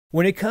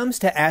When it comes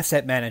to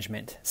asset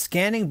management,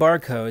 scanning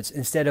barcodes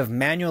instead of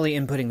manually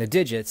inputting the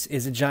digits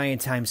is a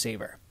giant time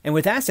saver. And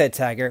with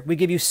AssetTiger, we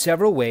give you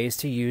several ways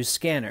to use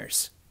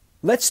scanners.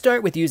 Let's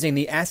start with using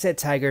the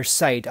AssetTiger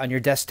site on your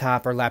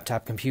desktop or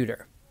laptop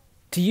computer.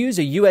 To use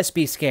a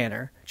USB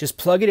scanner, just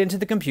plug it into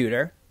the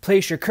computer,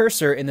 place your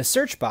cursor in the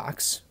search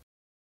box,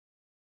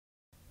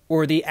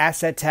 or the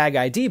AssetTag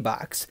ID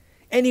box,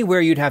 anywhere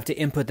you'd have to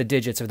input the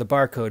digits of the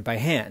barcode by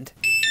hand,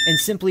 and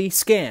simply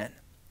scan.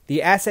 The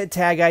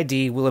AssetTag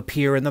ID will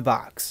appear in the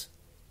box.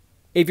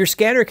 If your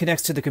scanner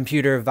connects to the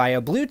computer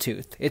via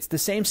Bluetooth, it's the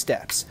same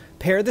steps.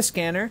 Pair the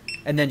scanner,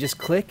 and then just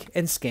click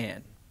and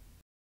scan.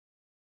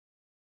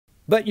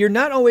 But you're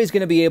not always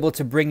going to be able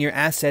to bring your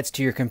assets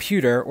to your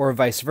computer or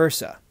vice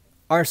versa.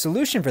 Our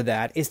solution for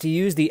that is to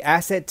use the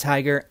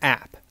AssetTiger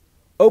app.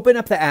 Open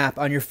up the app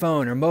on your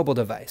phone or mobile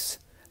device.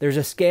 There's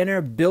a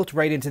scanner built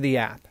right into the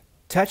app.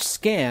 Touch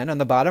Scan on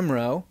the bottom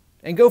row,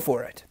 and go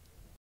for it.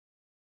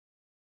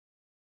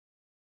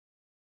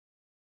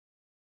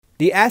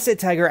 The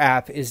AssetTiger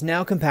app is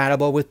now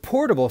compatible with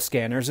portable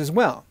scanners as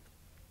well.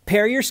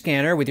 Pair your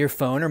scanner with your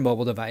phone or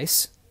mobile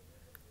device.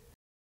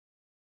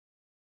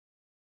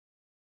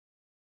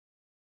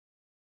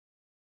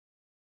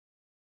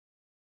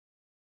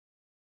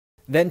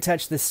 Then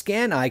touch the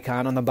scan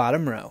icon on the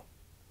bottom row.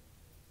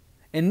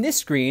 And this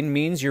screen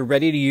means you're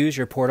ready to use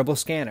your portable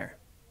scanner.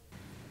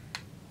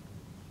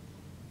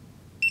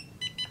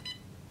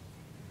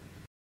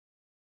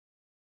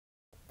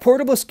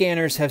 Portable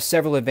scanners have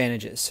several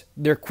advantages.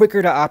 They're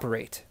quicker to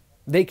operate.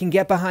 They can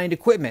get behind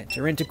equipment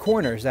or into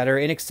corners that are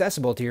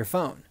inaccessible to your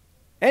phone.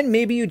 And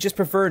maybe you just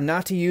prefer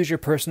not to use your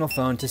personal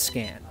phone to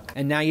scan,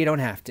 and now you don't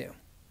have to.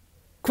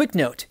 Quick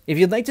note, if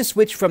you'd like to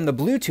switch from the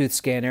Bluetooth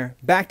scanner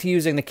back to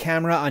using the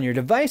camera on your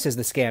device as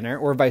the scanner,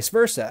 or vice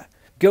versa,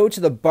 go to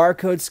the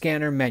barcode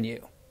scanner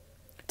menu.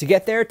 To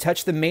get there,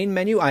 touch the main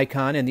menu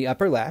icon in the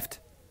upper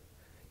left,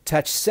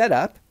 touch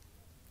Setup,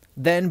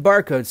 then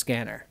Barcode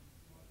Scanner,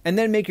 and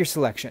then make your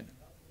selection: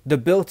 the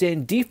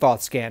built-in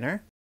default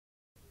scanner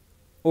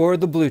or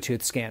the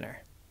Bluetooth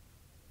scanner.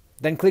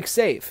 Then click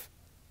Save.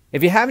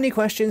 If you have any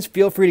questions,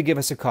 feel free to give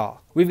us a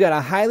call. We've got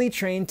a highly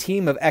trained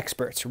team of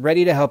experts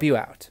ready to help you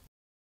out.